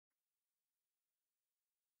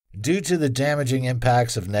Due to the damaging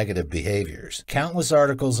impacts of negative behaviors, countless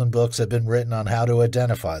articles and books have been written on how to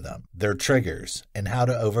identify them, their triggers, and how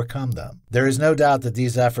to overcome them. There is no doubt that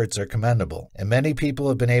these efforts are commendable, and many people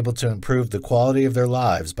have been able to improve the quality of their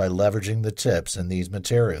lives by leveraging the tips in these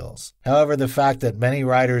materials. However, the fact that many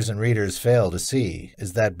writers and readers fail to see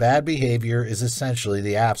is that bad behavior is essentially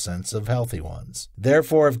the absence of healthy ones.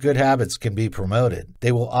 Therefore, if good habits can be promoted,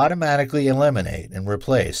 they will automatically eliminate and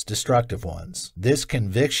replace destructive ones. This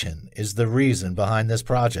conviction is the reason behind this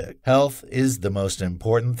project. Health is the most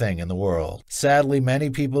important thing in the world. Sadly, many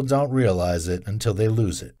people don't realize it until they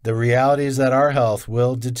lose it. The reality is that our health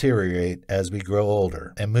will deteriorate as we grow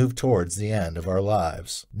older and move towards the end of our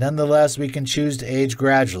lives. Nonetheless, we can choose to age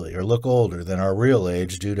gradually or look older than our real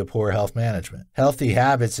age due to poor health management. Healthy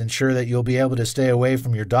habits ensure that you'll be able to stay away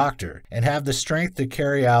from your doctor and have the strength to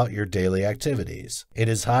carry out your daily activities. It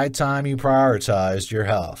is high time you prioritized your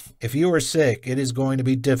health. If you are sick, it is going to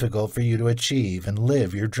be difficult for you to achieve and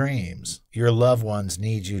live your dreams. Your loved ones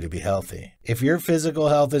need you to be healthy. If your physical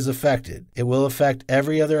health is affected, it will affect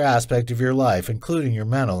every other aspect of your life, including your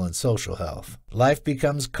mental and social health. Life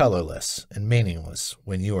becomes colorless and meaningless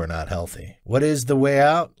when you are not healthy. What is the way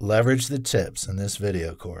out? Leverage the tips in this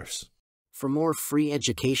video course. For more free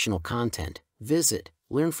educational content, visit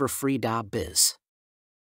learnforfree.biz.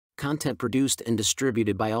 Content produced and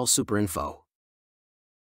distributed by AllSuperInfo.